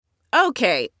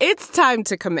Okay, it's time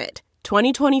to commit.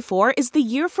 2024 is the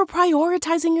year for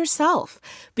prioritizing yourself.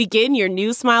 Begin your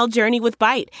new smile journey with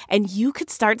Byte, and you could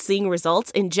start seeing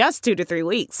results in just 2 to 3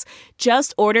 weeks.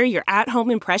 Just order your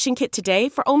at-home impression kit today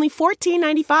for only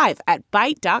 $14.95 at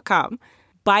Byte.com.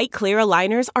 Byte Clear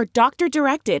aligners are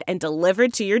doctor-directed and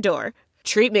delivered to your door.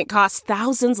 Treatment costs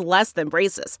thousands less than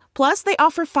braces. Plus, they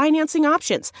offer financing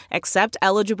options, accept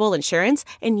eligible insurance,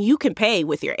 and you can pay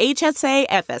with your HSA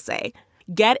FSA.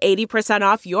 Get 80%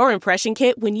 off your impression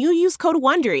kit when you use code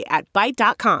WONDERY at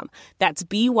Byte.com. That's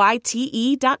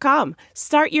BYTE.com.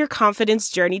 Start your confidence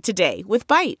journey today with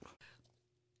Byte.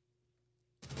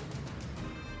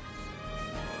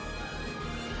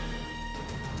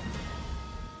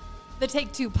 The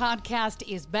Take Two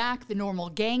podcast is back. The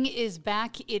Normal Gang is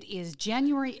back. It is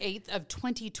January 8th of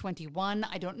 2021.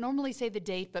 I don't normally say the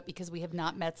date, but because we have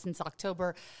not met since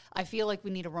October, I feel like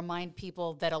we need to remind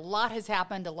people that a lot has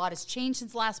happened. A lot has changed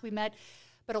since last we met,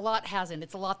 but a lot hasn't.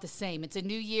 It's a lot the same. It's a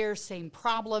new year, same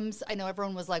problems. I know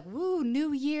everyone was like, woo,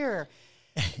 new year.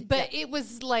 But it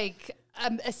was like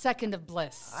a second of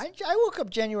bliss. I woke up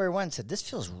January 1 and said, this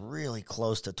feels really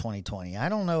close to 2020. I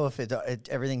don't know if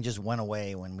everything just went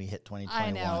away when we hit 2021.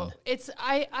 I know.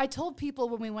 I told people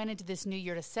when we went into this new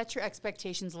year to set your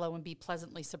expectations low and be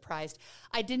pleasantly surprised.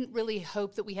 I didn't really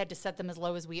hope that we had to set them as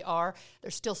low as we are.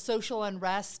 There's still social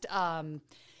unrest.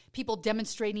 People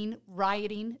demonstrating,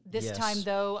 rioting. This time,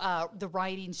 though, the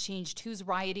rioting's changed who's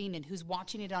rioting and who's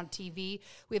watching it on TV.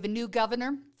 We have a new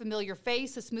governor, familiar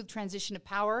face, a smooth transition of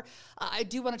power. I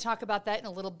do want to talk about that in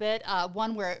a little bit.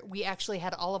 One where we actually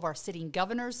had all of our sitting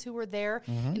governors who were there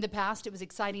in the past. It was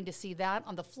exciting to see that.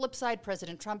 On the flip side,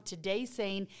 President Trump today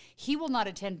saying he will not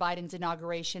attend Biden's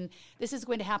inauguration. This is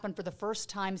going to happen for the first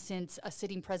time since a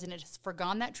sitting president has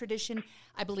forgone that tradition,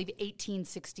 I believe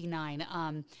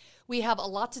 1869. We have a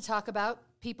lot to talk about.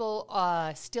 People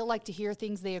still like to hear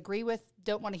things they agree with,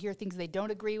 don't want to hear things they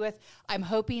don't agree with. I'm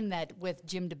hoping that with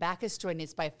Jim DeBackus joining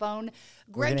us by phone,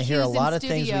 we're going to hear a lot of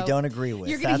things we don't agree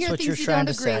with. You're going to hear things you don't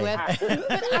agree with.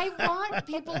 But I want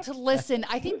people to listen.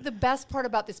 I think the best part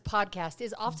about this podcast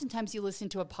is oftentimes you listen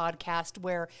to a podcast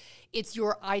where it's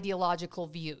your ideological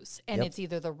views, and it's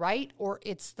either the right or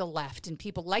it's the left. And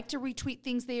people like to retweet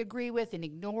things they agree with and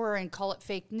ignore and call it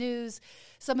fake news.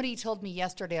 Somebody told me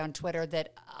yesterday on Twitter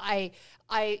that I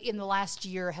in the last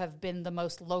year have been the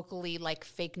most locally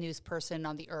fake news person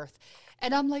on the earth.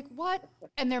 And I'm like, what?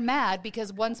 And they're mad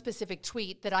because one specific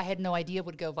tweet that I had no idea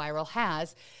would go viral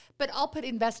has. But I'll put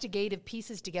investigative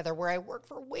pieces together where I work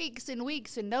for weeks and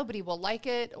weeks and nobody will like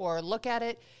it or look at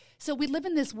it. So we live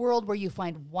in this world where you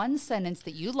find one sentence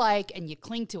that you like and you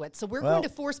cling to it. So we're going to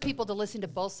force people to listen to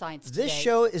both sides today. This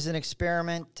show is an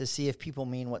experiment to see if people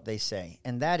mean what they say.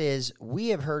 And that is, we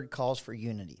have heard calls for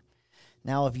unity.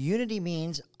 Now, if unity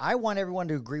means I want everyone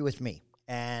to agree with me,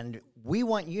 and we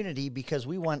want unity because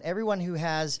we want everyone who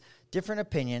has different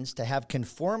opinions to have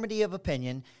conformity of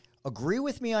opinion, agree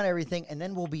with me on everything, and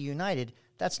then we'll be united,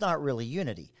 that's not really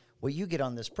unity. What you get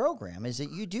on this program is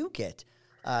that you do get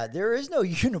there is no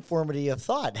uniformity of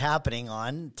thought happening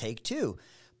on Take Two.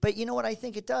 But you know what I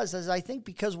think it does is I think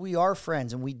because we are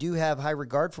friends and we do have high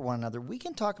regard for one another, we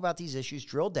can talk about these issues,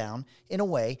 drill down in a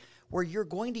way where you're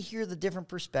going to hear the different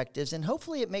perspectives, and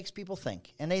hopefully it makes people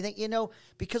think. And they think,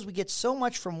 because we get so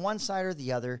much from one side or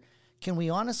the other, can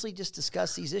we honestly just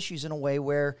discuss these issues in a way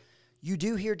where you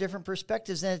do hear different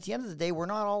perspectives, and at the end of the day, we're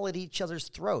not all at each other's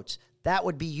throats. That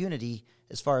would be unity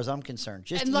as far as I'm concerned.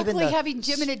 And luckily having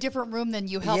Jim in a different room than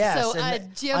you helped. Yes, so,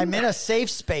 Jim, I'm in a safe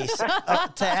space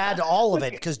to add to all of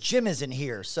it because Jim isn't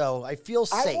here, so I feel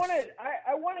safe.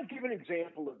 I want to give an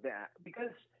example of that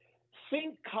because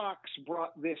St. Cox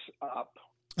brought this up.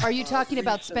 Are you talking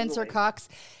about Spencer Cox?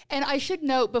 And I should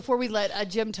note, before we let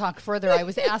Jim talk further, I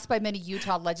was asked by many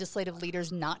Utah legislative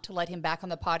leaders not to let him back on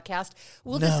the podcast.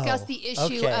 We'll discuss the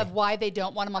issue of why they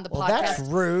don't want him on the podcast. That's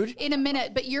rude. In a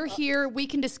minute, but you're here. We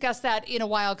can discuss that in a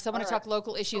while because I want to talk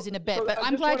local issues in a bit. But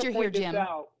I'm glad you're here, Jim.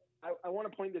 I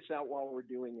want to point this out while we're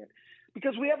doing it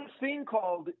because we have a thing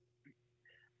called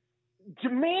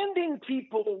demanding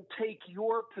people take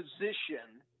your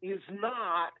position is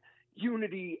not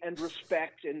unity and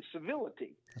respect and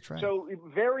civility. That's right. So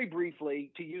very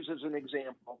briefly, to use as an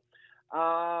example,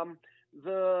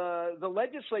 the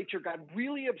legislature got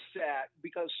really upset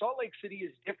because Salt Lake City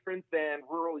is different than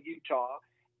rural Utah,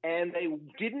 and they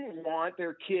didn't want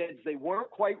their kids, they weren't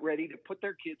quite ready to put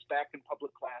their kids back in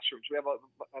public classrooms. We have a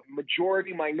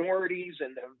majority minorities,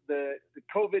 and the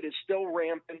COVID is still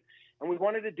rampant, and we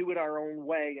wanted to do it our own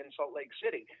way in Salt Lake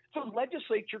City. So the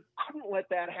legislature couldn't let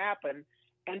that happen.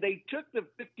 And they took the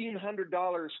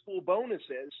 $1,500 school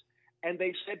bonuses and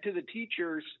they said to the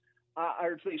teachers,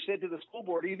 or they said to the school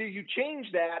board, either you change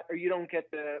that or you don't get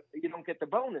the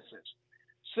bonuses.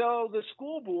 So the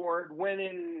school board went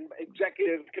in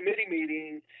executive committee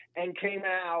meeting and came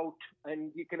out,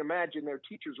 and you can imagine their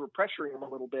teachers were pressuring them a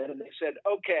little bit, and they said,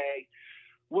 okay,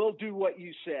 we'll do what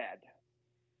you said.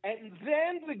 And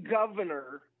then the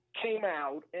governor came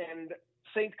out, and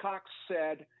St. Cox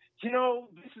said,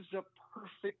 this is a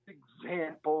perfect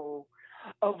example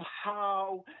of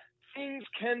how things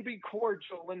can be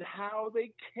cordial and how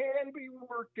they can be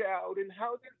worked out and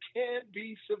how there can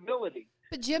be civility.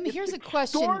 But Jim, It's here's a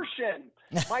question. Extortion.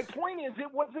 My point is,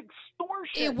 it was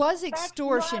extortion. It was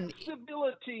extortion. That's not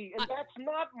civility, and that's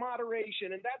not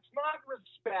moderation, and that's not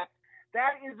respect.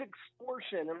 That is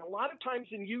extortion. And a lot of times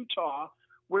in Utah,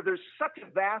 where there's such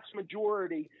a vast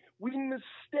majority, we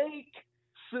mistake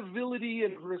civility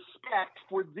and respect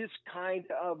for this kind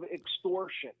of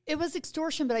extortion. It was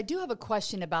extortion, but I do have a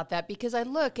question about that because I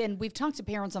look, and we've talked to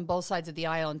parents on both sides of the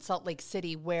aisle in Salt Lake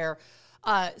City where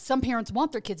some parents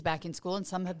want their kids back in school and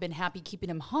some have been happy keeping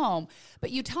them home. But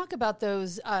you talk about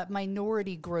those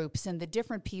minority groups and the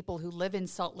different people who live in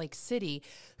Salt Lake City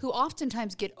who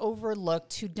oftentimes get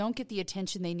overlooked, who don't get the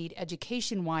attention they need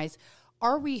education-wise.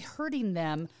 Are we hurting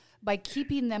them by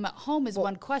keeping them at home is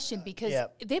one question because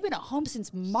they've been at home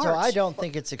since March. So I don't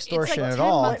think it's extortion it's like at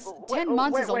all. 10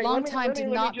 months is a long time to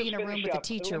not be in a room with a up.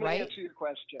 teacher, Let me right? answer your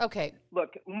question. Okay.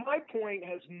 Look, my point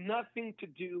has nothing to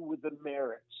do with the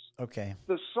merits. Okay.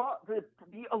 The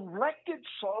elected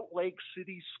Salt Lake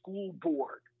City School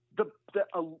Board, the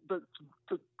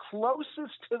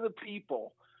closest to the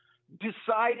people,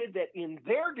 decided that in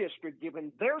their district,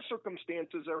 given their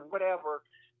circumstances or whatever,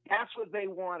 that's what they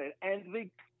wanted. And the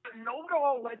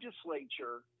know-it-all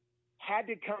legislature had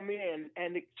to come in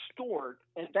and extort,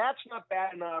 and that's not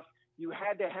bad enough. You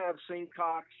had to have St.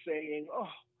 Cox saying,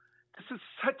 this is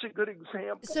such a good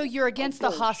example. So you're against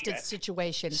the hostage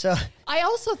situation. So I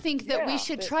also think that we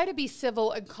should try to be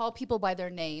civil and call people by their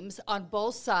names on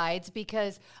both sides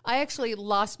because I actually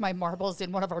lost my marbles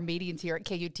in one of our meetings here at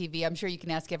KUTV. I'm sure you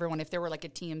can ask everyone if there were like a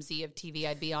TMZ of TV,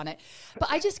 I'd be on it.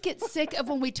 But I just get sick of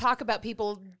when we talk about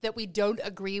people that we don't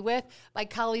agree with, like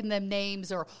calling them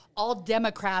names or all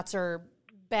Democrats are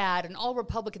bad and all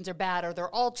Republicans are bad or they're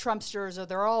all Trumpsters or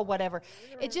they're all whatever.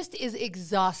 It just is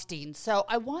exhausting. So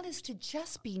I want us to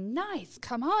just be nice.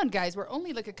 Come on, guys. We're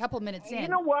only like a couple minutes in. You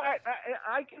know what?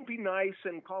 I can be nice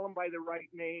and call them by the right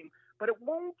name, but it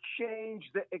won't change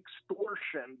the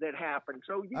extortion that happened.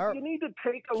 So you need to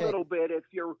take a little bit if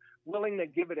you're willing to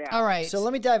give it out. All right. So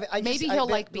let me dive. Maybe he'll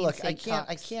like being Look, I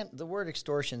Cox. can't. The word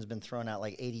extortion has been thrown out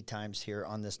like 80 times here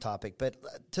on this topic. But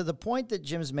to the point that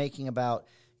Jim's making about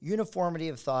uniformity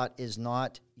of thought is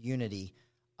not unity,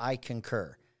 I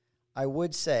concur. I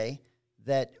would say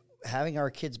that having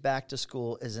our kids back to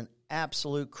school is an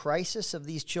absolute crisis of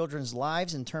these children's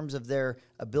lives in terms of their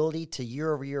ability to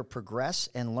year over year progress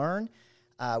and learn.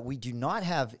 We do not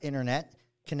have internet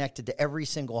connected to every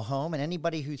single home, and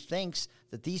anybody who thinks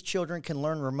that these children can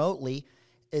learn remotely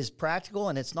is practical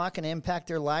and it's not going to impact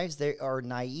their lives, they are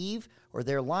naive or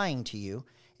they're lying to you.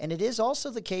 And it is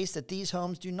also the case that these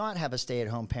homes do not have a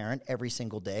stay-at-home parent every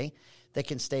single day that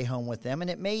can stay home with them, and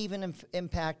it may even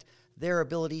impact their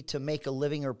ability to make a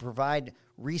living or provide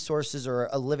resources or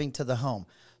a living to the home.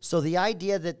 So the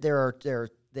idea that there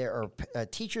are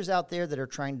teachers out there that are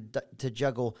trying to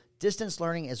juggle distance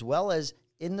learning as well as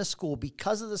in the school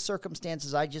because of the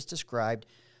circumstances I just described,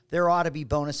 there ought to be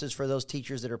bonuses for those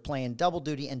teachers that are playing double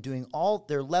duty and doing all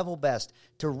their level best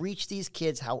to reach these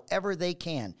kids however they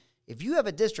can. If you have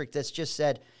a district that's just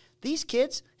said, these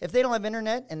kids, if they don't have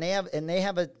internet and they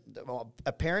have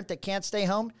a parent that can't stay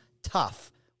home,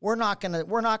 tough. We're not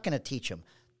gonna teach them.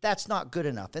 That's not good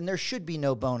enough. And there should be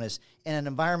no bonus in an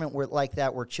environment like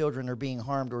that where children are being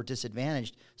harmed or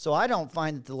disadvantaged. So I don't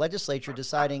find that the legislature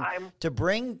deciding to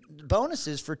bring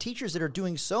bonuses for teachers that are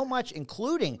doing so much,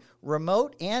 including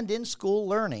remote and in-school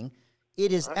learning,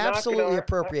 it is absolutely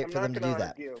appropriate for them to do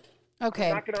that. Okay.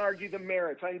 I'm not going to argue the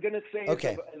merits. I'm going to say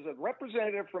Okay. as a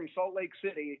representative from Salt Lake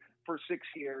City for 6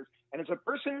 years, and as a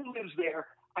person who lives there,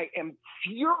 I am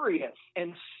furious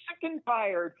and sick and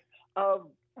tired of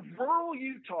rural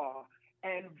Utah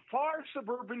and far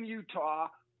suburban Utah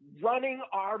running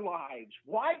our lives.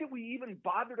 Why do we even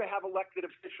bother to have elected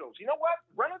officials? You know what?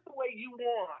 Run it the way you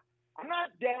want. I'm not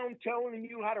down telling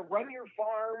you how to run your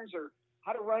farms or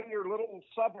how to run your little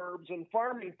suburbs in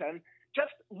Farmington.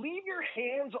 Just leave your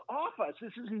hands off us.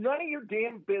 This is none of your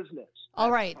damn business.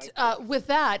 All right. With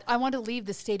that, I want to leave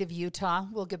the state of Utah.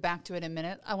 We'll get back to it in a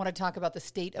minute. I want to talk about the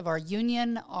state of our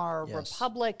union, our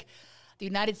republic, the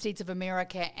United States of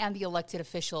America, and the elected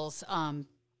officials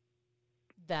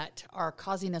that are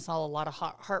causing us all a lot of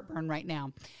heartburn right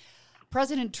now.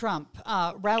 President Trump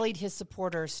rallied his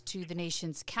supporters to the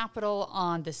nation's capital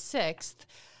on the 6th.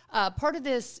 Part of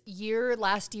this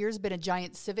last year, has been a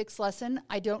giant civics lesson.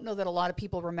 I don't know that a lot of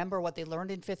people remember what they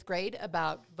learned in 5th grade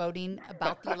about voting,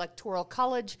 about the Electoral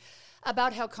College,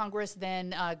 about how Congress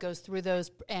then goes through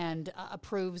those and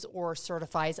approves or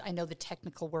certifies. I know the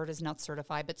technical word is not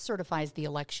certify, but certifies the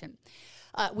election.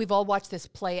 We've all watched this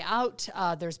play out.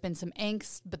 There's been some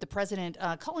angst, but the president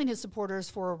calling his supporters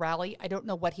for a rally. I don't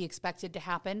know what he expected to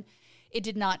happen. It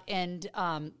did not end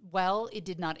well. It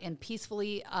did not end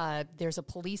peacefully. There's a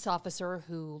police officer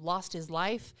who lost his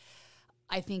life.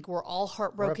 I think we're all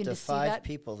heartbroken to see that. We're up to 5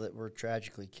 people that were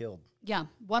tragically killed. Yeah.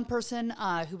 One person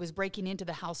who was breaking into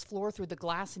the House floor through the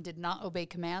glass and did not obey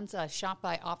commands, shot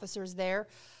by officers there.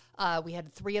 We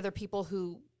had 3 other people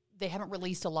who they haven't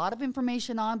released a lot of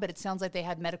information on, but it sounds like they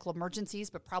had medical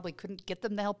emergencies, but probably couldn't get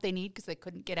them the help they need because they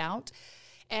couldn't get out.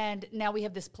 And now we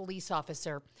have this police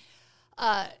officer.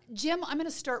 Jim, I'm going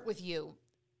to start with you.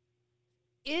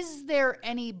 Is there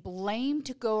any blame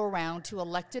to go around to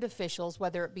elected officials,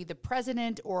 whether it be the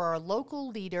president or our local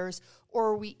leaders, or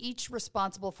are we each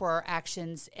responsible for our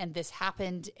actions and this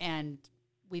happened and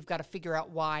we've got to figure out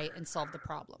why and solve the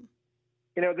problem?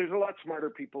 You know, there's a lot smarter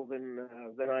people than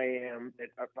I am that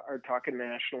are talking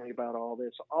nationally about all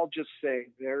this. I'll just say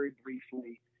very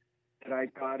briefly that I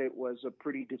thought it was a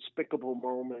pretty despicable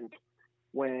moment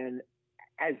when,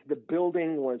 as the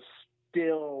building was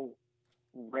still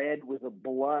red with the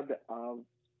blood of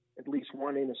at least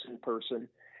one innocent person,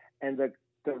 and the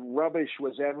rubbish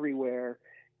was everywhere,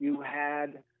 you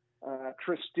had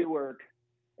Chris Stewart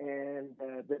and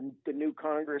the new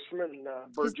congressman,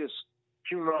 Burgess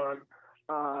Huron,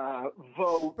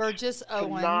 vote Burgess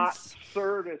Owens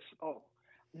to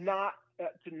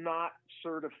not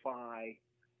certify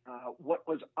what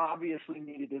was obviously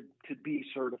needed to be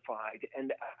certified.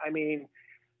 And I mean,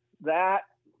 that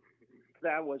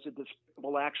was a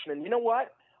despicable action. And you know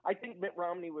what? I think Mitt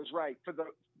Romney was right.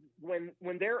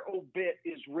 When their obit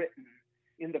is written,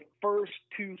 in the first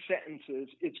 2 sentences,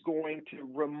 it's going to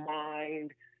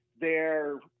remind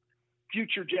their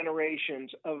future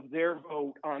generations of their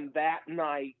vote on that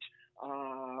night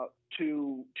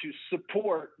to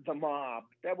support the mob.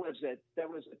 That was a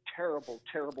terrible,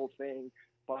 terrible thing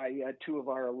by 2 of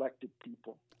our elected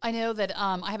people. I know that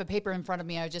I have a paper in front of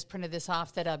me. I just printed this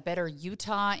off that Better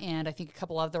Utah and I think a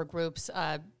couple other groups,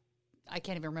 I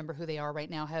can't even remember who they are right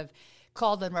now, have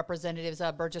called on Representatives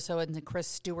Burgess Owens and Chris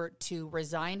Stewart to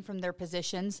resign from their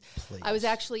positions. Please. I was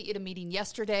actually at a meeting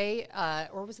yesterday,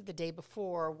 or was it the day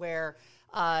before, where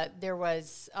there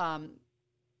was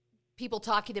people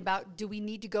talking about, do we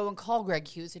need to go and call Greg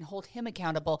Hughes and hold him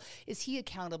accountable? Is he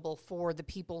accountable for the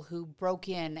people who broke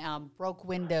in, broke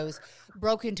windows,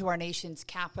 broke into our nation's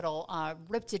capital,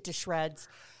 ripped it to shreds?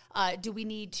 Do we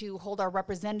need to hold our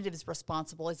representatives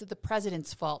responsible? Is it the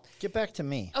president's fault? Get back to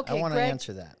me. Okay, I want Greg, to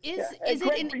answer that.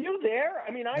 Greg, were you there?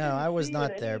 I mean, I was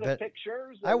not there, but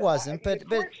pictures. I wasn't. But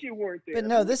you weren't there. But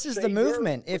no, this is the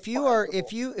movement. If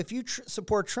you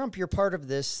support Trump, you're part of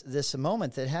this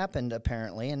moment that happened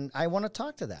apparently, and I want to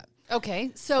talk to that.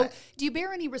 Okay, so do you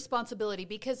bear any responsibility?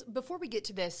 Because before we get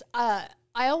to this,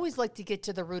 I always like to get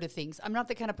to the root of things. I'm not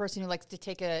the kind of person who likes to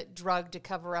take a drug to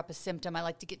cover up a symptom. I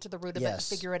like to get to the root of it and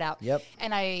figure it out. Yep.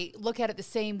 And I look at it the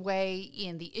same way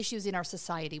in the issues in our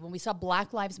society. When we saw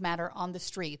Black Lives Matter on the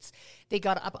streets, they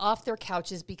got up off their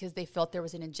couches because they felt there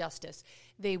was an injustice.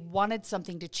 They wanted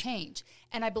something to change.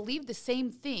 And I believe the same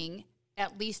thing,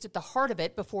 at least at the heart of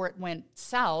it, before it went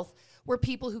south, were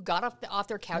people who got off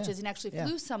their couches and actually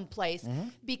flew someplace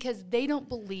because they don't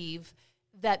believe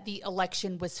that the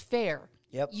election was fair.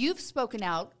 Yep. You've spoken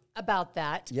out about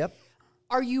that. Yep.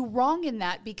 Are you wrong in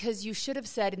that? Because you should have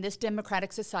said, in this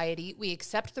democratic society, we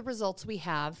accept the results we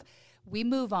have, we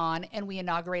move on, and we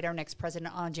inaugurate our next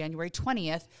president on January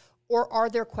 20th. Or are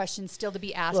there questions still to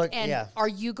be asked? Look, are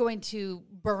you going to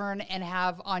burn and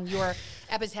have on your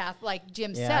epitaph, like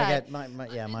Jim said, I got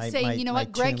my saying, you know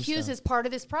what, Greg tombstone. Hughes is part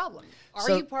of this problem?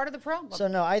 Are you part of the problem? So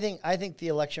no, I think the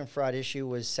election fraud issue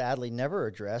was sadly never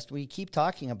addressed. We keep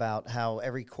talking about how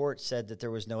every court said that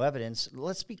there was no evidence.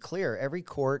 Let's be clear. Every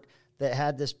court that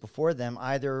had this before them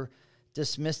either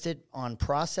dismissed it on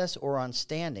process or on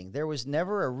standing. There was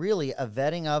never a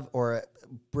vetting of or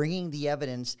bringing the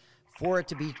evidence for it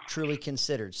to be truly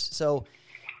considered. So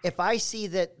if I see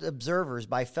that observers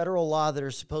by federal law that are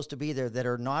supposed to be there that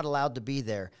are not allowed to be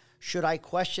there, should I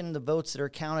question the votes that are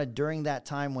counted during that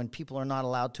time when people are not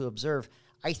allowed to observe?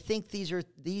 I think these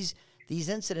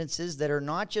incidences that are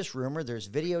not just rumor. There's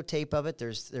videotape of it.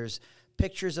 There's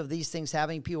pictures of these things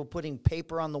happening, people putting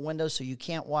paper on the windows so you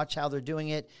can't watch how they're doing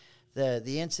it.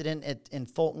 The incident in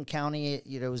Fulton County,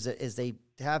 is they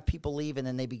have people leave and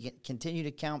then they continue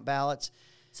to count ballots.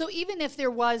 So even if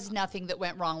there was nothing that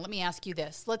went wrong, let me ask you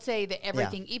this. Let's say that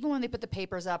everything, even when they put the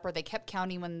papers up or they kept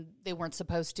counting when they weren't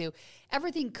supposed to,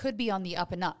 everything could be on the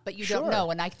up and up, but you don't know.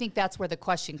 And I think that's where the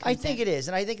question comes in. I think it is.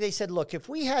 And I think they said, look, if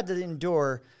we had to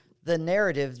endure the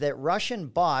narrative that Russian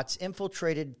bots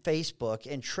infiltrated Facebook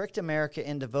and tricked America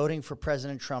into voting for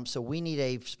President Trump, so we need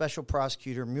a special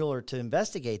prosecutor, Mueller, to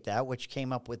investigate that, which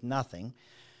came up with nothing.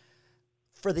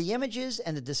 For the images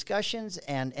and the discussions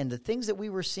and the things that we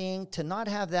were seeing, to not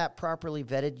have that properly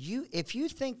vetted, if you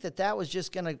think that was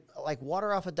just going to like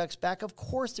water off a duck's back, of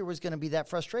course there was going to be that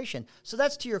frustration. So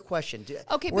that's to your question.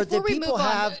 Okay, before we move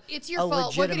on, it's your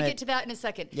fault. We're going to get to that in a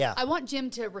second. Yeah. I want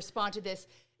Jim to respond to this.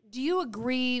 Do you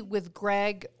agree with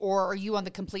Greg, or are you on the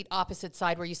complete opposite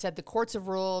side where you said the courts have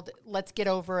ruled, let's get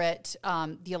over it,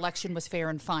 the election was fair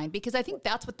and fine? Because I think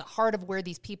that's what the heart of where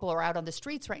these people are out on the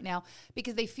streets right now,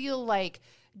 because they feel like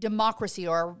democracy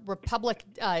or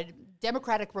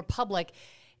democratic republic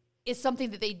is something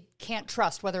that they can't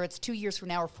trust, whether it's 2 years from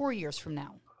now or 4 years from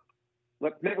now.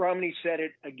 Look, Mitt Romney said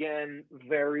it again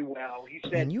very well. He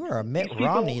said, and you are a Mitt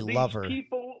Romney lover.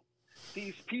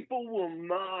 These people will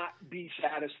not be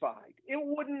satisfied. It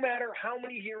wouldn't matter how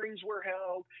many hearings were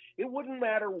held. It wouldn't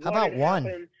matter what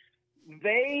happened.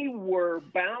 They were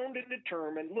bound and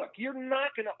determined. Look, you're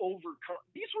not going to overcome.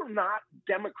 These were not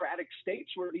democratic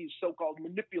states where these so-called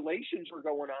manipulations were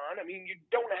going on. I mean, you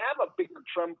don't have a bigger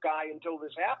Trump guy until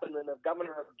this happened than the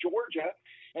governor of Georgia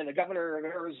and the governor of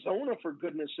Arizona, for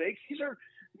goodness sakes. These are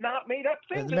not made up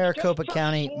things. Maricopa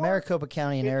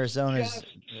County in Arizona's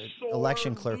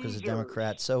election clerk was a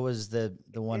Democrat. So was the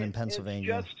one in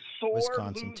Pennsylvania, it's just sore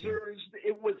Wisconsin losers. too.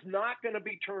 It was not going to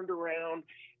be turned around.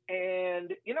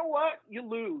 And you know what? You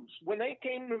lose. When they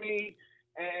came to me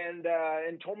and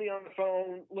told me on the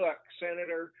phone, look,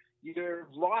 Senator,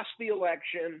 you've lost the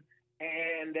election,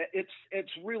 and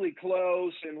it's really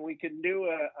close, and we can do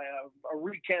a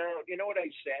recount. You know what I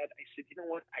said? I said, you know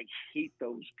what? I hate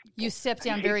those people. You stepped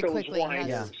down very quickly.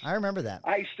 Yeah, I remember that.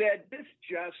 I said, this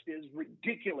just is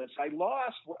ridiculous. I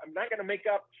lost. I'm not going to make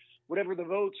up whatever the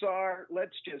votes are.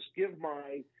 Let's just give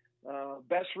my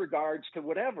best regards to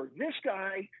whatever. This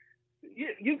guy,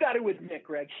 you got to admit,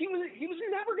 Greg, he was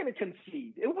never going to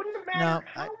concede. It wouldn't matter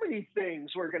how many things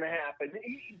were going to happen.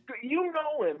 You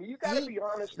know him. You got to be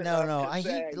honest.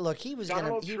 He was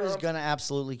going to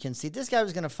absolutely concede. This guy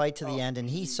was going to fight to the end, and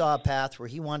he saw a path where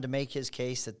he wanted to make his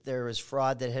case that there was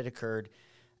fraud that had occurred.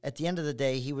 At the end of the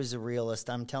day, he was a realist.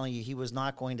 I'm telling you, he was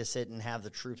not going to sit and have the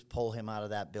troops pull him out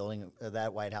of that building,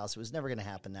 that White House. It was never going to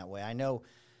happen that way. I know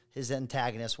his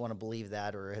antagonists want to believe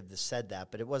that or have said that,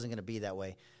 but it wasn't going to be that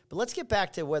way. But let's get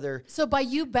back to whether. So by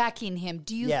you backing him,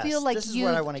 do you feel like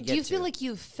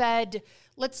you fed?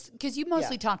 Because you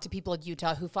mostly talk to people in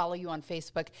Utah who follow you on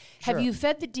Facebook. Sure. Have you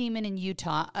fed the demon in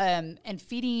Utah and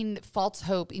feeding false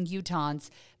hope in Utahns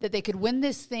that they could win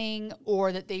this thing,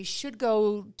 or that they should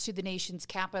go to the nation's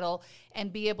capital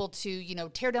and be able to,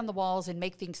 tear down the walls and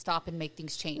make things stop and make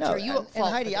things change? No, Are you and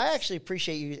Heidi, I actually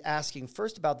appreciate you asking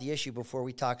first about the issue before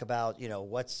we talk about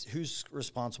who's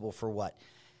responsible for what.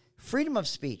 Freedom of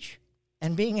speech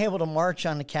and being able to march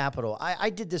on the Capitol.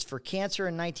 I did this for cancer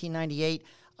in 1998.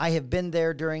 I have been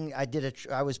there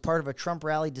I was part of a Trump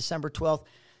rally December 12th.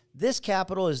 This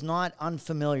Capitol is not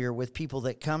unfamiliar with people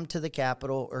that come to the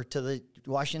Capitol or to the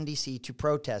Washington, D.C. to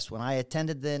protest. When I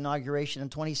attended the inauguration in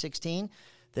 2016,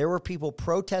 there were people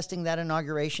protesting that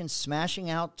inauguration,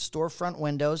 smashing out storefront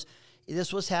windows.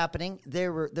 This was happening.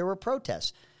 There were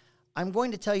protests. I'm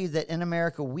going to tell you that in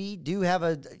America, we do have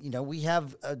a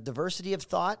diversity of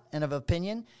thought and of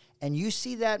opinion, and you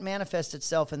see that manifest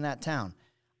itself in that town.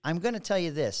 I'm going to tell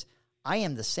you this. I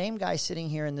am the same guy sitting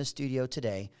here in this studio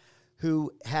today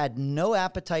who had no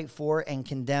appetite for and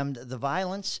condemned the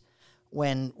violence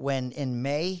when in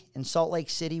May in Salt Lake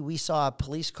City we saw a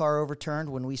police car overturned,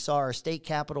 when we saw our state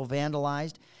capitol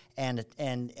vandalized and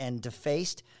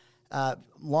defaced.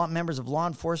 Members of law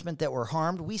enforcement that were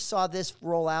harmed. We saw this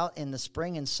roll out in the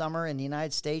spring and summer in the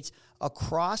United States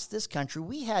across this country.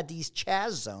 We had these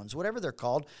Chaz zones, whatever they're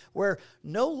called, where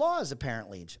no laws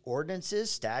apparently,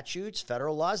 ordinances, statutes,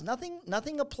 federal laws,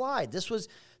 nothing applied.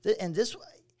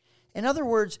 In other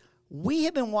words, we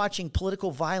have been watching political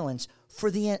violence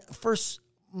for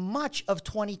much of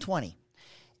 2020.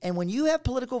 And when you have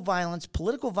political violence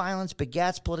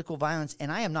begets political violence,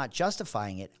 and I am not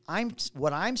justifying it.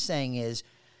 What I'm saying is,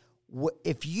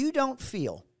 if you don't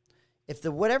feel, if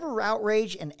the whatever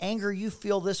outrage and anger you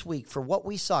feel this week for what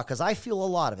we saw, because I feel a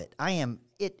lot of it,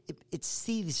 it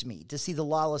seethes me to see the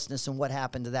lawlessness and what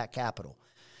happened to that Capitol.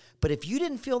 But if you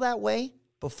didn't feel that way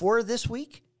before this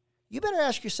week, you better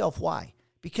ask yourself why.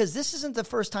 Because this isn't the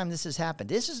first time this has happened.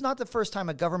 This is not the first time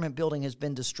a government building has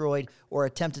been destroyed or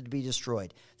attempted to be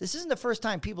destroyed. This isn't the first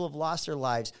time people have lost their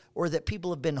lives or that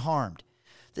people have been harmed.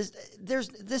 This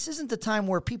isn't the time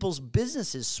where people's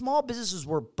businesses, small businesses,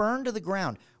 were burned to the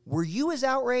ground. Were you as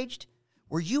outraged?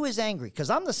 Were you as angry?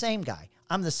 Because I'm the same guy.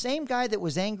 I'm the same guy that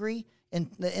was angry in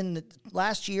the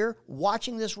last year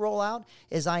watching this roll out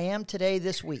as I am today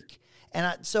this week.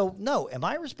 And so, no, am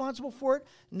I responsible for it?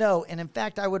 No. And in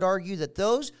fact, I would argue that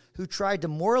those who tried to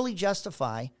morally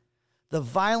justify the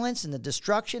violence and the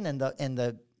destruction and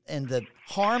the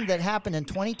harm that happened in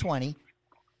 2020,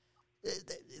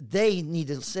 they need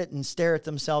to sit and stare at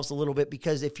themselves a little bit,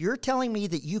 because if you're telling me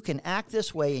that you can act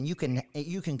this way and you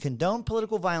can condone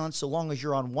political violence so long as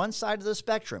you're on one side of the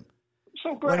spectrum,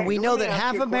 so Greg, when we know that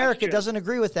half America doesn't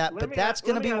agree with that, but that's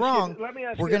going to be wrong,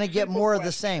 we're going to get more of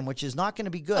the same, which is not going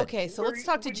to be good. Okay, so let's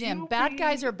talk to Jim. Bad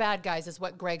guys are bad guys is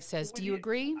what Greg says. Do you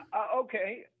agree?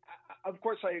 Okay, of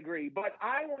course I agree. But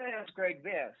I want to ask Greg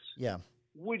this. Yeah.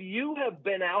 Would you have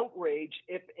been outraged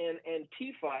if an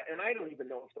Antifa, and I don't even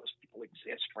know if those people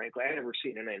exist, frankly. I've never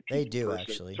seen an Antifa They do, person,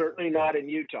 actually. Certainly not in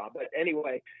Utah. But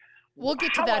anyway. We'll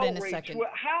get to that in a second.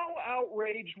 How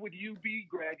outraged would you be,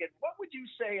 Greg? And what would you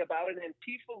say about an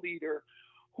Antifa leader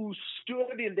who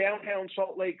stood in downtown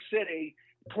Salt Lake City,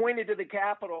 pointed to the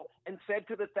Capitol, and said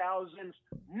to the thousands,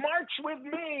 "March with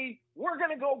me. We're going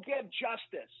to go get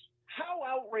justice"? How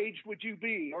outraged would you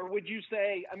be? Or would you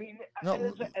say, I mean, no,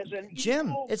 as an Jim,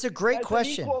 equal, it's a great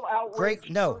question.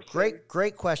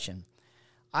 Great question.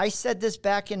 I said this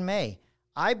back in May.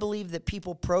 I believe that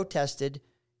people protested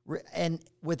and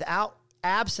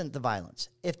absent the violence.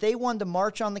 If they wanted to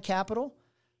march on the Capitol,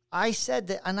 I said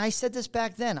that, and I said this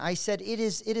back then. I said it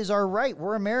is our right.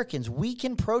 We're Americans. We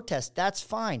can protest. That's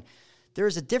fine. There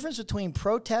is a difference between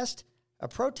a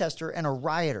protester, and a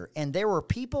rioter. And there were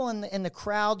people in the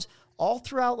crowds all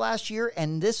throughout last year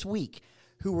and this week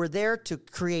who were there to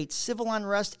create civil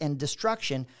unrest and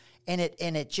destruction. And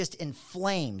it just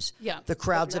inflames the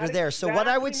crowds that are there. So what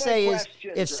I would say is,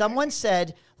 if someone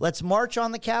said, let's march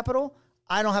on the Capitol,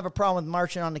 I don't have a problem with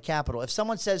marching on the Capitol. If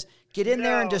someone says, get in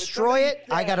there and destroy it,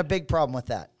 I got a big problem with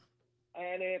that.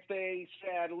 And if they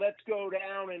said, let's go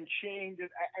down and change it,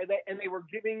 and they were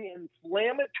giving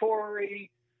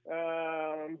inflammatory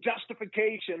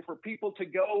justification for people to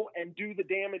go and do the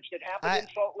damage that happened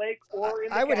in Salt Lake or in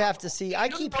the I would Capitol. Have to see. I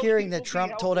keep hearing that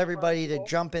Trump told everybody to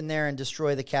jump in there and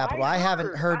destroy the Capitol. I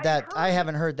haven't heard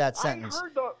that sentence.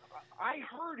 I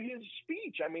heard his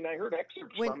speech. I mean, I heard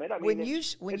excerpts from it. I when mean, you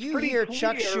hear clear.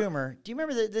 Chuck Schumer, do you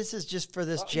remember that this is just for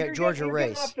this Georgia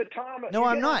race? No,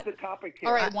 I'm not.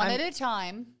 All right, one at a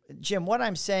time. Jim, what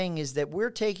I'm saying is that we're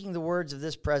taking the words of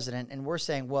this president and we're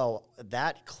saying, well,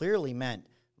 that clearly meant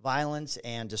violence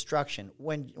and destruction.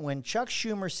 When Chuck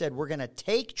Schumer said we're going to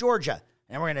take Georgia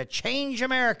and we're going to change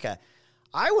America,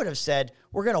 I would have said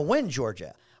we're going to win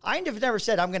Georgia. I have never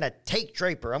said I'm going to take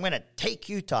Draper, I'm going to take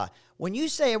Utah. When you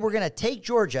say we're going to take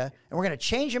Georgia and we're going to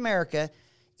change America,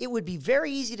 it would be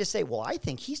very easy to say, well, I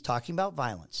think he's talking about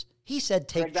violence. He said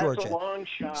take Georgia. That's a long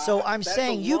shot. So I'm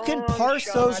saying you can parse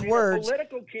those words.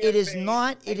 It is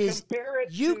not, it is,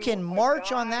 you can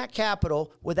march on that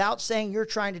Capitol without saying you're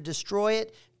trying to destroy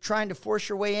it, trying to force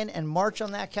your way in and march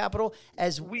on that Capitol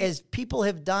as people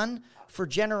have done for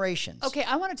generations. Okay,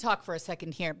 I want to talk for a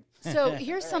second here. So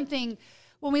here's something.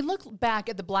 When we look back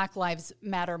at the Black Lives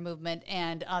Matter movement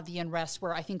and the unrest,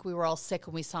 where I think we were all sick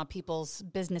when we saw people's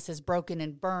businesses broken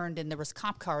and burned, and there was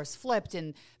cop cars flipped,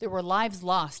 and there were lives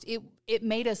lost. It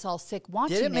made us all sick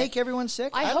watching it. Did it make everyone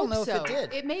sick? I don't hope know so. if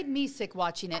it did. It made me sick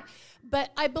watching it.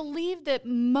 But I believe that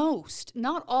most,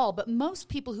 not all, but most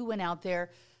people who went out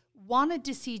there wanted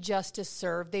to see justice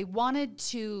served. They wanted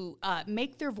to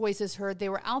make their voices heard. They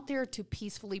were out there to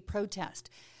peacefully protest.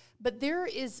 But there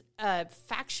is a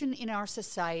faction in our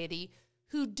society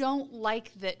who don't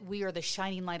like that we are the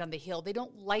shining light on the hill. They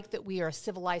don't like that we are a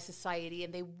civilized society,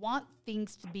 and they want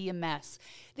things to be a mess.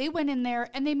 They went in there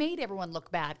and they made everyone look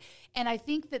bad. And I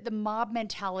think that the mob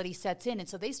mentality sets in. And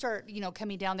so they start,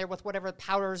 coming down there with whatever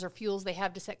powders or fuels they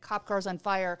have to set cop cars on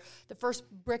fire. The first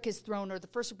brick is thrown or the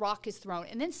first rock is thrown.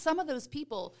 And then some of those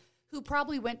people who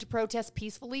probably went to protest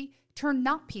peacefully turned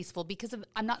not peaceful because of,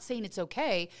 I'm not saying it's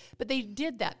okay, but they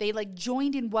did that. They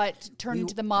joined in what turned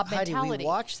into the mob mentality. We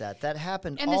watched that. That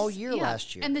happened all year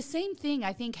last year. And the same thing,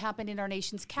 I think, happened in our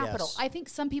nation's capital. Yes. I think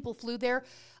some people flew there.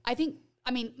 I think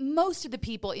I mean, most of the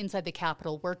people inside the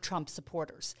Capitol were Trump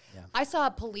supporters. Yeah. I saw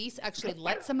police actually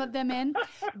let some of them in.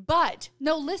 But,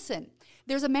 no, listen.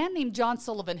 There's a man named John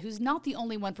Sullivan who's not the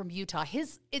only one from Utah.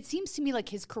 It seems to me like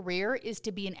his career is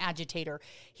to be an agitator.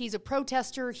 He's a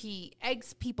protester. He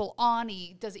eggs people on.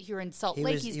 He does it here in Salt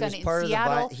Lake. He's done it in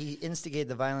Seattle. He instigated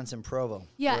the violence in Provo.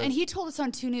 Yeah, and he told us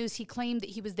on 2 News he claimed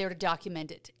that he was there to document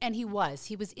it. And he was.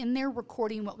 He was in there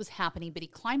recording what was happening, but he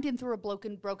climbed in through a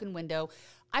broken window.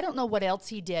 I don't know what else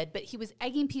he did, but he was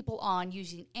egging people on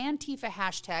using Antifa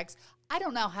hashtags. I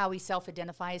don't know how he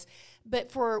self-identifies,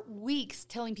 but for weeks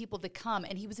telling people to come,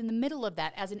 and he was in the middle of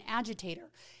that as an agitator.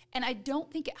 And I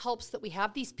don't think it helps that we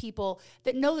have these people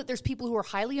that know that there's people who are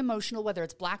highly emotional, whether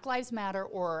it's Black Lives Matter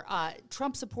or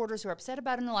Trump supporters who are upset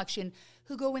about an election,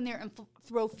 who go in there and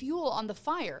throw fuel on the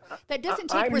fire. That doesn't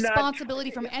take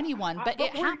responsibility from anyone, but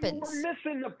it happens. We're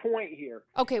missing the point here.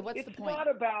 Okay, what's the point? It's not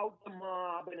about the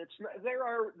mob, and it's not, there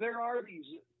are these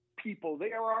people,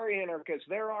 there are anarchists,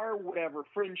 there are whatever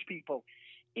fringe people.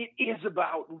 It is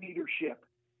about leadership.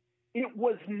 It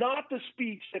was not the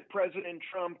speech that President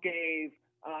Trump gave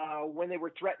when they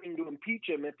were threatening to impeach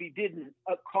him if he didn't,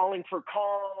 calling for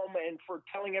calm and for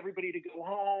telling everybody to go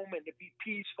home and to be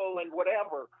peaceful and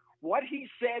whatever. What he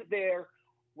said there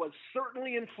was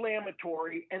certainly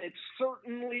inflammatory, and it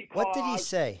certainly caused... What did he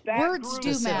say? Words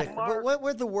do matter. What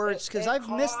were the words? Because I've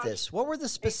missed this. What were the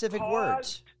specific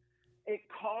words? It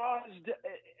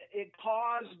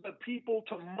caused the people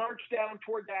to march down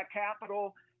toward that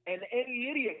Capitol, and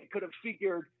any idiot could have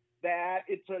figured that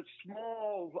it's a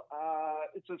small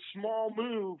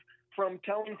move from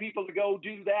telling people to go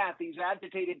do that. These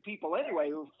agitated people, anyway,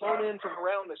 who've flown in from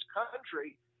around this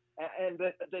country, and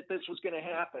that this was going to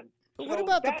happen. But what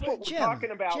about that's what we're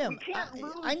talking about. Jim,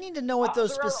 I need to know what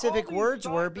those specific words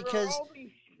were, because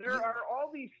there are all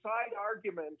these side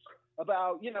arguments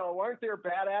about, aren't there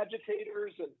bad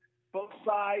agitators and both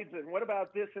sides, and what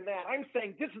about this and that? I'm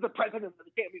saying this is the president of the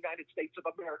damn United States of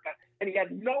America, and he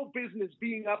had no business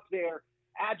being up there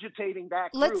agitating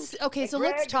that group.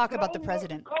 Let's talk about the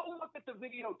president. Go look at the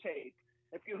videotape.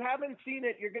 If you haven't seen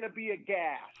it, you're going to be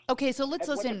aghast. Okay, so let's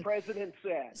listen. What the president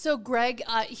said. So, Greg,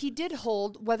 he did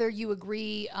hold, whether you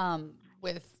agree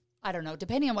with, I don't know,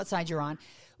 depending on what side you're on,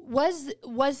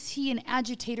 was he an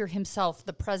agitator himself,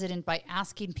 the president, by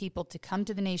asking people to come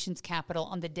to the nation's capital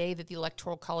on the day that the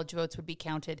Electoral College votes would be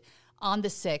counted on the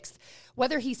 6th?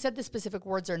 Whether he said the specific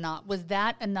words or not, was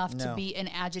that enough to be an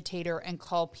agitator and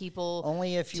call people to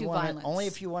violence? Only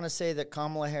if you want to say that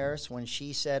Kamala Harris, when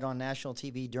she said on national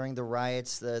TV during the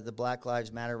riots, the Black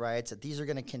Lives Matter riots, that these are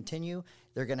going to continue,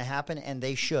 they're going to happen, and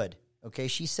they should. Okay,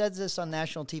 she says this on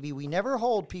national TV. We never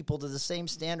hold people to the same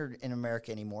standard in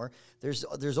America anymore. There's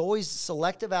always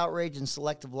selective outrage and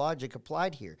selective logic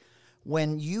applied here.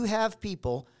 When you have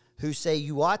people who say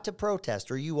you ought to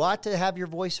protest or you ought to have your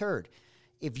voice heard,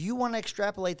 if you want to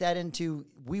extrapolate that into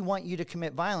we want you to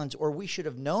commit violence or we should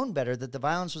have known better that the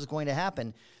violence was going to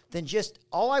happen, then just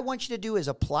all I want you to do is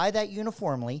apply that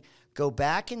uniformly, go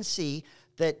back and see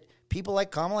that people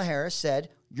like Kamala Harris said,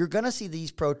 you're going to see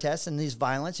these protests and these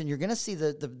violence, and you're going to see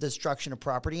the destruction of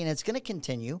property, and it's going to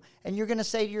continue, and you're going to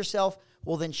say to yourself,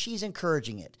 well, then she's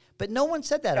encouraging it. But no one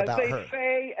said that about her.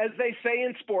 As they say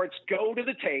in sports, go to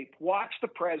the tape, watch the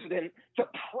president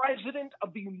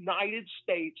of the United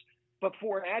States,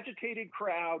 before an agitated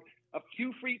crowd a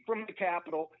few feet from the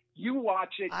Capitol. You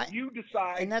watch it, you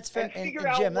decide, and that's fair. And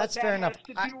Jim, that's fair enough.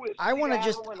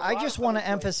 I just want to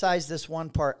emphasize this one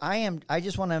part. I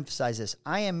just want to emphasize this.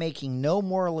 I am making no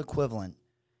moral equivalent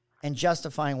and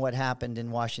justifying what happened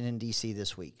in Washington D.C.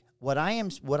 this week. What I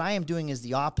am doing is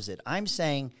the opposite. I'm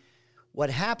saying what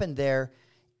happened there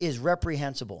is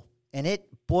reprehensible, and it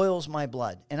boils my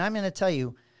blood. And I'm going to tell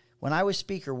you, when I was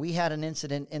speaker, we had an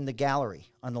incident in the gallery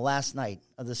on the last night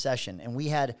of the session, and we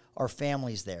had our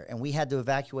families there, and we had to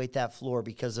evacuate that floor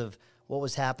because of what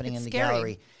was happening in the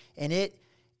gallery.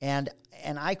 And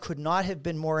I could not have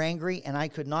been more angry, and I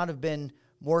could not have been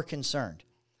more concerned.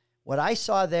 What I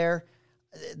saw there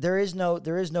is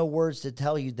no words to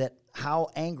tell you that how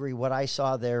angry what I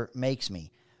saw there makes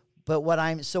me. But what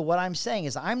I'm saying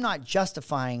is I'm not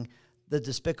justifying the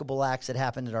despicable acts that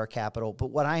happened at our Capitol, but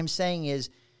what I'm saying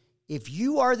is, if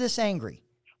you are this angry,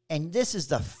 and this is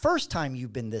the first time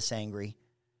you've been this angry,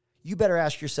 you better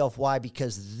ask yourself why,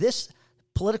 because this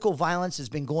political violence has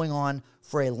been going on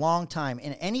for a long time.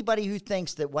 And anybody who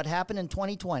thinks that what happened in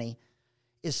 2020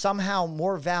 is somehow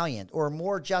more valiant or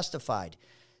more justified,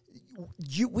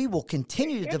 we will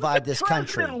continue to divide this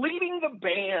country. Leading the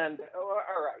band.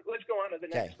 All right, let's go on on to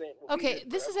the next thing. Okay,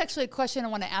 this is actually a question I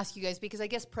want to ask you guys because I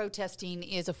guess protesting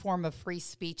is a form of free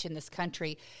speech in this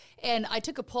country. And I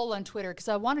took a poll on Twitter because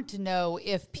I wanted to know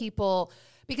if people,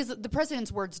 because the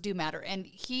president's words do matter. And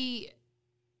he,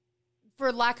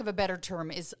 for lack of a better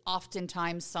term, is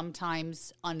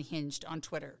sometimes unhinged on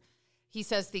Twitter. He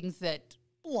says things that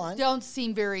don't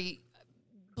seem very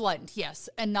blunt, yes,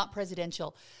 and not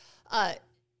presidential.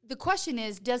 The question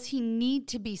is, does he need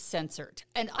to be censored?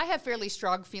 And I have fairly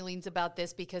strong feelings about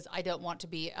this because I don't want to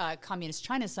be communist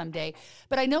China someday.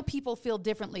 But I know people feel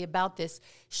differently about this.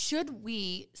 Should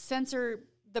we censor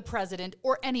the president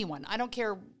or anyone? I don't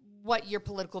care what your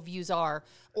political views are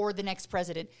or the next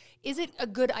president. Is it a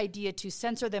good idea to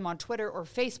censor them on Twitter or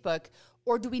Facebook?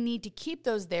 Or do we need to keep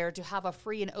those there to have a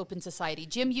free and open society?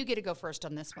 Jim, you get to go first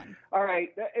on this one. All right.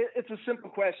 It's a simple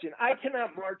question. I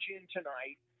cannot march in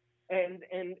tonight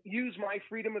and use my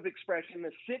freedom of expression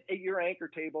to sit at your anchor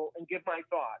table and give my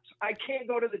thoughts. I can't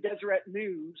go to the Deseret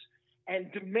News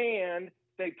and demand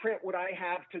they print what I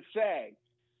have to say.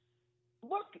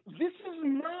 Look, this is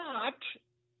not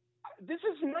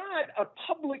a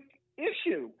public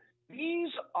issue.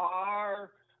 These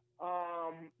are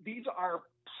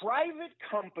private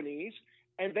companies,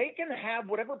 and they can have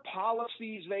whatever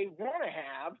policies they want to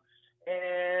have.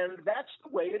 And that's the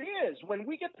way it is. When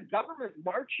we get the government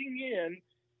marching in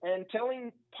and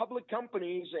telling public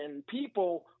companies and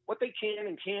people what they can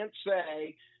and can't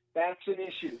say, that's an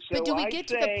issue. So but do we get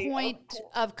to the point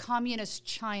of communist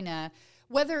China,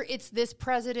 whether it's this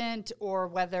president or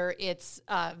whether it's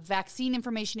vaccine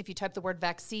information, if you type the word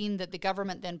vaccine, that the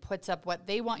government then puts up what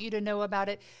they want you to know about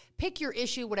it? Pick your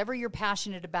issue, whatever you're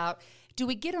passionate about. Do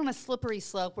we get on a slippery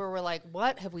slope where we're like,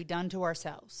 what have we done to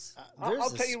ourselves? I'll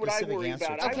tell you what I worry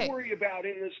about. Okay. I worry about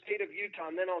in the state of Utah,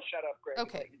 and then I'll shut up, Greg,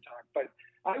 okay. and let you talk. But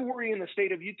I worry in the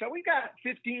state of Utah. We got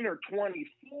 15 or 20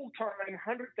 full-time,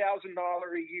 $100,000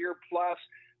 a year plus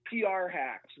PR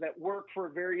hacks that work for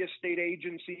various state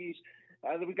agencies.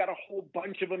 We got a whole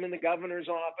bunch of them in the governor's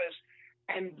office,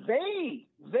 and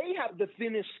they have the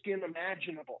thinnest skin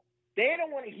imaginable. They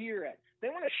don't want to hear it. They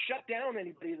want to shut down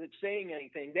anybody that's saying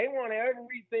anything. They want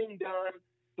everything done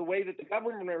the way that the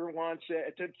governor wants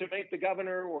it, to make the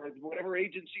governor or whatever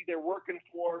agency they're working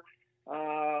for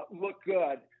look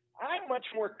good. I'm much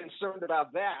more concerned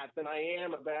about that than I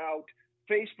am about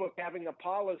Facebook having a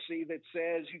policy that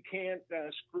says you can't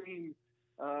screen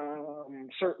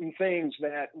certain things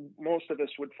that most of us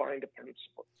would find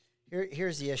offensive.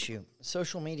 Here's the issue.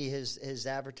 Social media has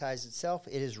advertised itself.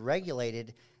 It is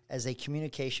regulated as a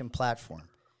communication platform.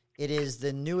 It is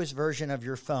the newest version of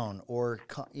your phone or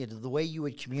the way you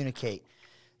would communicate.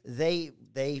 They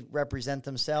represent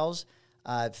themselves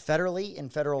federally in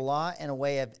federal law in a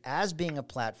way of as being a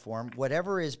platform.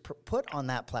 Whatever is put on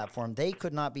that platform, they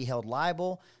could not be held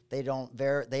liable. They don't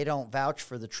vouch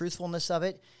for the truthfulness of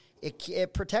it.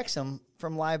 It protects them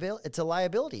from liability. It's a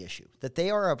liability issue that they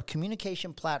are a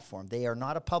communication platform. They are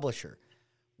not a publisher.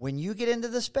 When you get into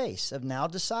the space of now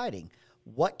deciding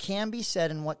what can be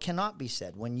said and what cannot be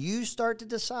said, when you start to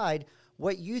decide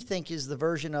what you think is the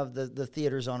version of the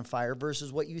theater's on fire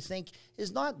versus what you think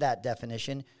is not that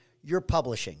definition, you're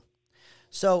publishing.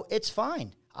 So it's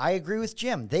fine. I agree with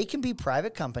Jim. They can be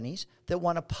private companies that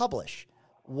want to publish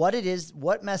what it is,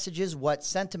 what messages, what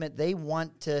sentiment they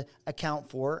want to account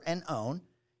for and own,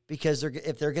 because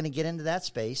if they're going to get into that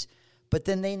space, but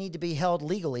then they need to be held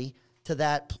legally to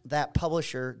that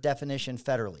publisher definition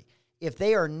federally. If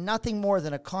they are nothing more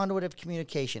than a conduit of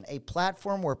communication, a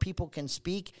platform where people can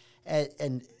speak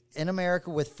and in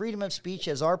America with freedom of speech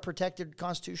as our protected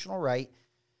constitutional right,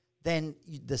 then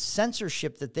the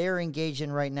censorship that they're engaged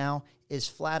in right now is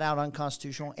flat out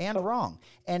unconstitutional and wrong.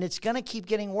 And it's going to keep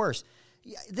getting worse.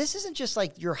 This isn't just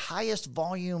like your highest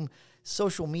volume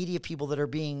social media people that are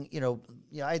being,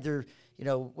 either,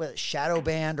 shadow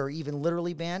banned or even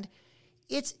literally banned.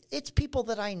 It's people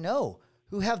that I know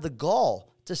who have the gall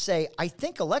to say, I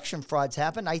think election fraud's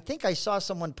happened. I think I saw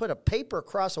someone put a paper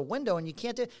across a window and you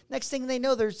can't do it. Next thing they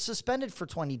know, they're suspended for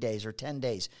 20 days or 10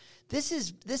 days. This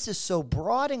is so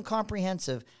broad and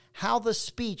comprehensive how the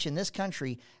speech in this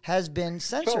country has been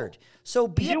censored. So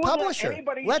be a publisher.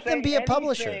 Let them be a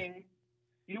publisher.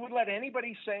 You would let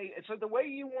anybody say it's the way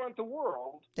you want the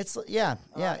world. It's look,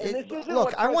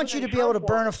 I want you to be able to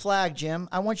burn a flag, Jim.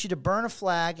 I want you to burn a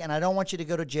flag, and I don't want you to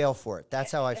go to jail for it. That's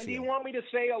how I feel. Do you want me to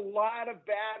say a lot of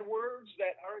bad words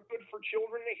that aren't good for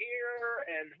children to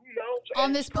hear? And who knows?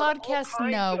 On this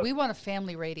podcast, no. We want a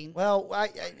family rating. Well, I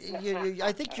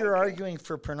think you're arguing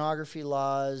for pornography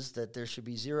laws, that there should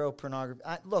be zero pornography.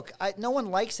 No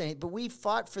one likes any, but we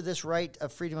fought for this right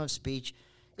of freedom of speech.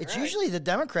 It's Right. usually the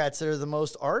Democrats that are the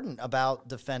most ardent about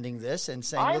defending this and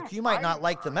saying, look, you might not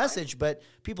like the message, but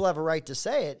people have a right to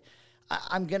say it.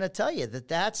 I'm going to tell you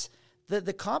that's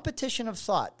the competition of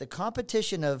thought, the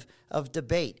competition of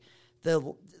debate,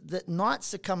 the not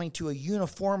succumbing to a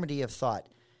uniformity of thought.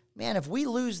 Man, if we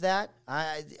lose that,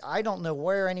 I don't know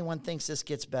where anyone thinks this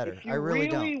gets better. I really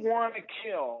don't.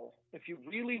 If you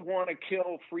really want to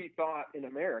kill free thought in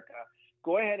America,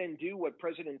 go ahead and do what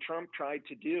President Trump tried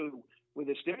to do with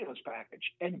a stimulus package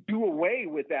and do away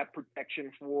with that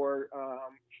protection for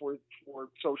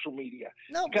social media.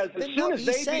 No, because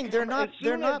he's saying they're not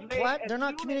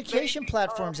communication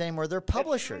platforms anymore. They're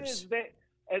publishers.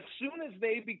 As soon as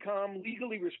they become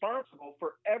legally responsible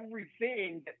for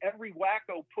everything that every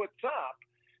wacko puts up,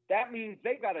 that means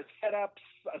they've got to set up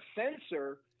a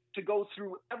censor to go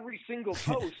through every single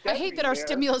post. I hate that our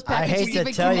stimulus package is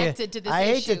even connected to this I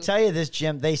hate issue. to tell you this,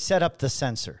 Jim. They set up the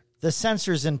censor. The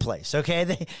censor's in place, okay?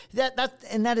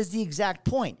 That is the exact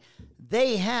point.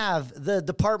 They have the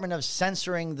Department of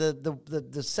censoring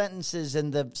the sentences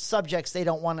and the subjects they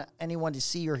don't want anyone to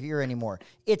see or hear anymore.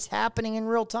 It's happening in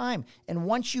real time. And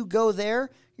once you go there,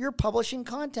 you're publishing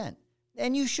content.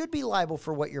 And you should be liable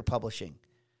for what you're publishing.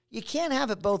 You can't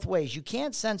have it both ways. You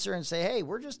can't censor and say, hey,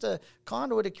 we're just a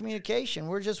conduit of communication.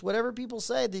 We're just whatever people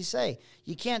say, they say.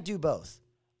 You can't do both.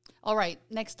 All right,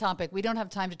 next topic. We don't have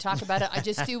time to talk about it. I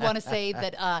just do want to say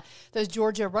that those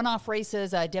Georgia runoff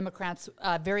races, Democrats,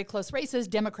 very close races,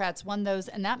 Democrats won those.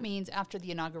 And that means after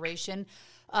the inauguration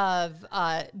of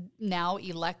now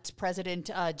elect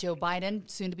President Joe Biden,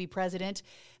 soon to be president,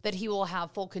 that he will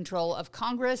have full control of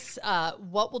Congress.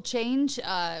 What will change?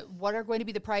 What are going to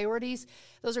be the priorities?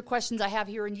 Those are questions I have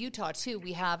here in Utah, too.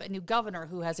 We have a new governor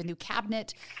who has a new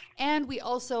cabinet, and we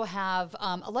also have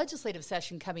a legislative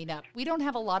session coming up. We don't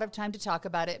have a lot of time to talk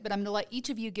about it, but I'm going to let each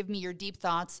of you give me your deep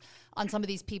thoughts on some of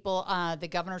these people the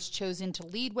governor's chosen to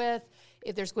lead with,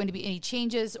 if there's going to be any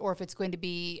changes, or if it's going to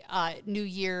be new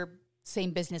year,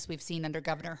 same business we've seen under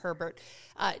Governor Herbert.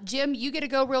 Jim, you get to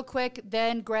go real quick,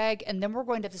 then Greg, and then we're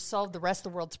going to have to solve the rest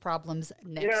of the world's problems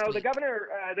next week. The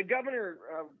governor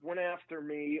went after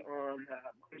me on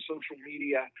social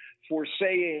media for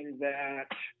saying that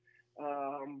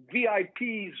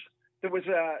VIPs,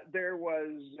 there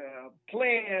was a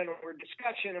plan or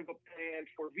discussion of a plan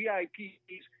for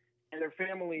VIPs and their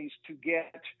families to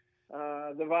get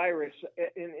the virus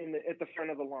at the front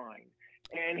of the line.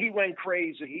 And he went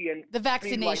crazy. The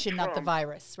vaccination, not the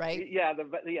virus, right? Yeah, the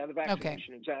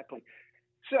vaccination, exactly.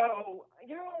 So,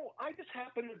 I just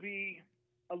happen to be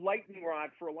a lightning rod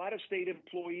for a lot of state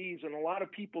employees and a lot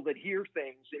of people that hear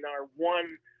things in our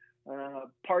one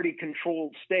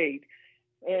party-controlled state.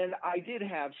 And I did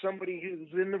have somebody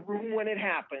who's in the room when it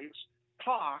happens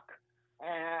talk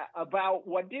about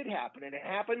what did happen. And it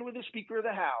happened with the Speaker of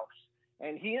the House.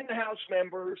 And he and the House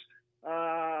members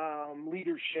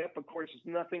leadership, of course, it's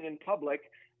nothing in public,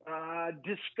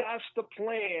 discussed a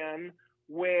plan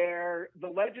where the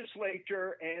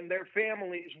legislature and their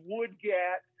families would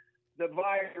get the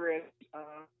virus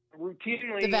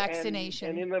routinely. The vaccination.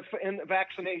 And in the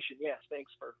vaccination. Yes,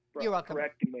 thanks for You're welcome.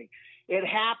 correcting me. It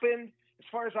happened. As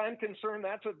far as I'm concerned,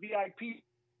 that's a VIP.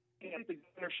 And the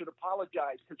governor should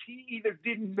apologize because he either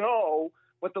didn't know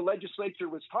what the legislature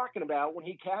was talking about when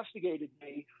he castigated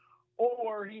me,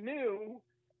 or he knew,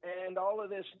 and all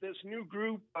of this new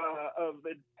group of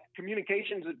the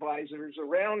communications advisors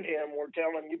around him were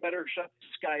telling him, you better shut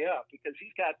this guy up because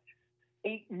he's got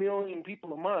 8 million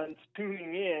people a month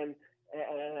tuning in,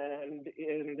 and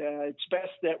it's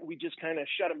best that we just kind of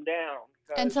shut him down.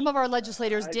 And some of our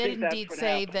legislators did indeed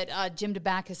say that Jim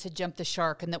DeBacchus had jumped the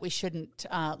shark and that we shouldn't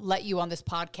let you on this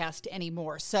podcast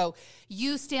anymore. So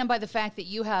you stand by the fact that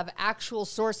you have actual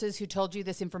sources who told you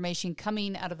this information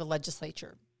coming out of the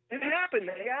legislature. It happened.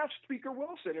 They asked Speaker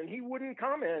Wilson, and he wouldn't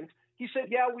comment. He said,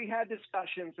 yeah, we had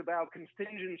discussions about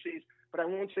contingencies, but I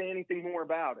won't say anything more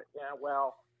about it. Yeah,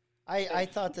 well... I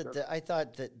thought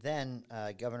that then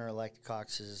Governor-elect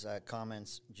Cox's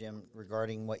comments, Jim,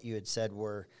 regarding what you had said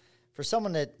were, for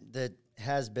someone that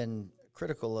has been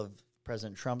critical of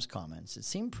President Trump's comments, it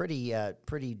seemed pretty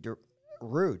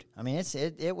rude. I mean,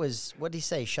 it was, what did he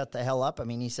say? Shut the hell up. I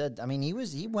mean,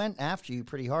 he went after you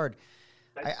pretty hard.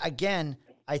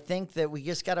 I think that we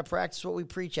just got to practice what we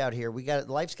preach out here.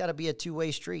 Life's got to be a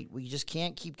two-way street. We just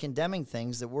can't keep condemning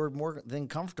things that we're more than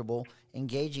comfortable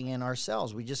engaging in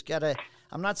ourselves. We just got to,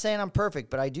 I'm not saying I'm perfect,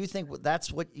 but I do think that's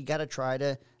what you got to try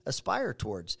to aspire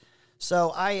towards.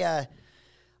 So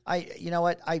you know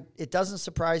what? It doesn't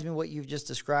surprise me what you've just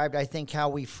described. I think how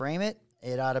we frame it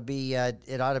ought to be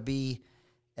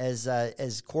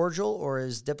as cordial or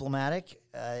as diplomatic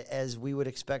as we would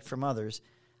expect from others.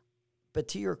 But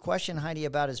to your question, Heidi,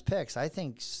 about his picks, I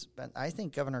think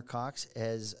Governor Cox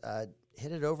has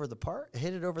hit it over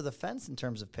the fence in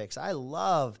terms of picks. I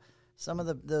love some of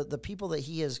the people that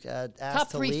he has asked top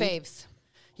to three lead. faves.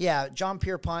 Yeah, John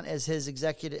Pierpont as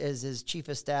his chief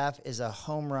of staff is a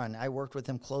home run. I worked with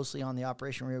him closely on the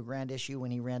Operation Rio Grande issue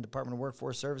when he ran Department of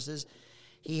Workforce Services.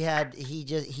 He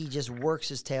just works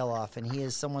his tail off, and he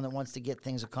is someone that wants to get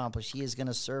things accomplished. He is going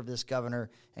to serve this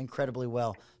governor incredibly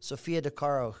well. Sophia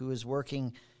DeCaro, who is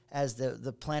working as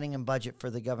the planning and budget for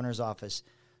the governor's office,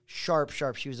 sharp.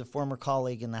 She was a former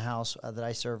colleague in the House that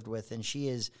I served with, and she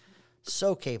is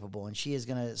so capable, and she is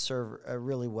going to serve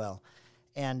really well.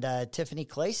 And Tiffany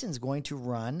Clayson's going to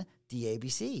run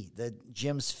DABC,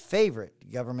 Jim's favorite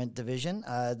government division,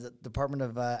 the Department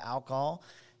of Alcohol.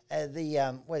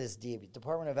 What is DAB?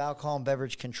 Department of Alcohol and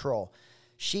Beverage Control.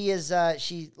 She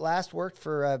last worked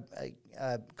for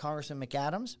Congressman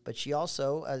McAdams, but she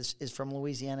also is from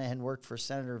Louisiana and worked for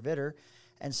Senator Vitter,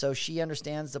 and so she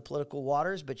understands the political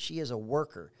waters. But she is a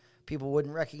worker. People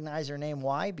wouldn't recognize her name.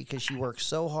 Why? Because she works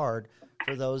so hard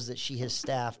for those that she has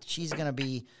staffed. She's going to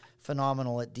be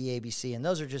phenomenal at DABC, and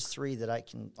those are just three that I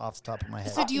can off the top of my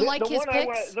head. So, do you like his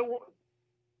picks?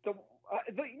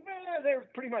 They're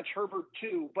pretty much Herbert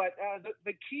too, but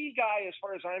the key guy, as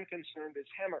far as I'm concerned, is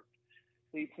Hemmert,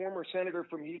 the former senator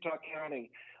from Utah County.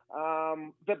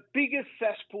 The biggest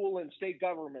cesspool in state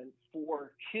government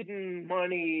for hidden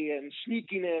money and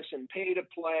sneakiness and pay to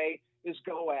play is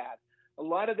GOAD. A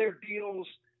lot of their deals,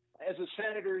 as a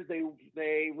senator,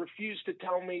 they refused to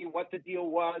tell me what the deal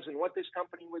was and what this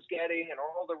company was getting and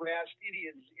all the rest.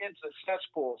 It's a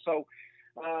cesspool. So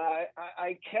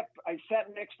I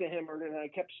sat next to him and I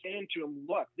kept saying to him,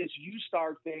 look, this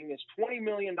U-Star thing is $20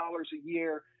 million a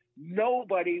year.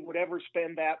 Nobody would ever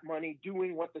spend that money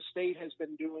doing what the state has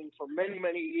been doing for many,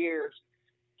 many years.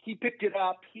 He picked it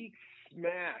up. He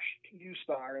smashed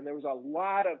U-Star, and there was a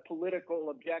lot of political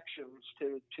objections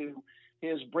to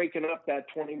his breaking up that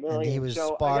 $20 million. And he was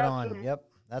spot on. Yep,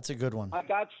 that's a good one. I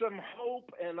got some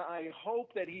hope, and I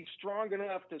hope that he's strong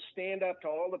enough to stand up to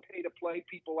all the pay-to-play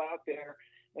people out there,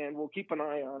 and we'll keep an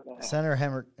eye on that. Senator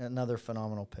Hemmert, another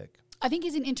phenomenal pick. I think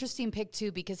he's an interesting pick,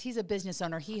 too, because he's a business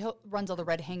owner. He runs all the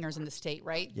red hangers in the state,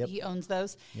 right? Yep. He owns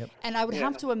those. Yep. And I would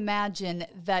have to imagine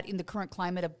that in the current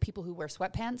climate of people who wear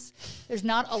sweatpants, there's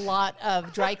not a lot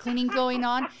of dry cleaning going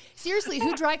on. Seriously,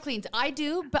 who dry cleans? I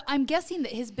do, but I'm guessing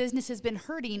that his business has been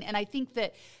hurting. And I think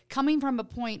that coming from a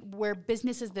point where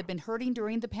businesses that have been hurting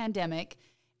during the pandemic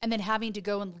and then having to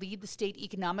go and lead the state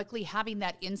economically, having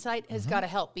that insight has got to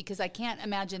help, because I can't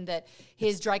imagine that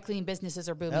his dry cleaning businesses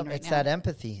are booming right now. It's that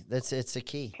empathy. It's a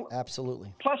key.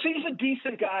 Absolutely. Plus, he's a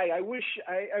decent guy. I wish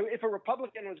if a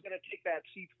Republican was going to take that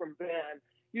seat from Ben,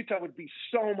 Utah would be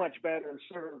so much better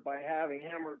served by having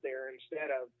Hemmert there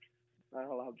instead of,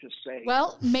 I'll just say.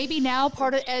 Well, maybe now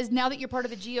now that you're part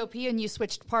of the GOP and you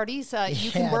switched parties,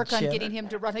 you can work on getting him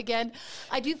to run again.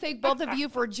 I do thank both of you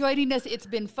for joining us. It's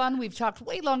been fun. We've talked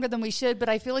way longer than we should, but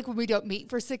I feel like when we don't meet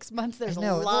for 6 months, there's a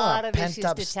lot of issues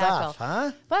to tackle.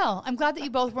 Huh? Well, I'm glad that you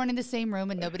both weren't in the same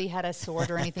room and nobody had a sword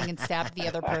or anything and stabbed the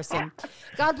other person.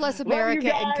 God bless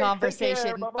America and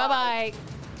conversation. Bye-bye.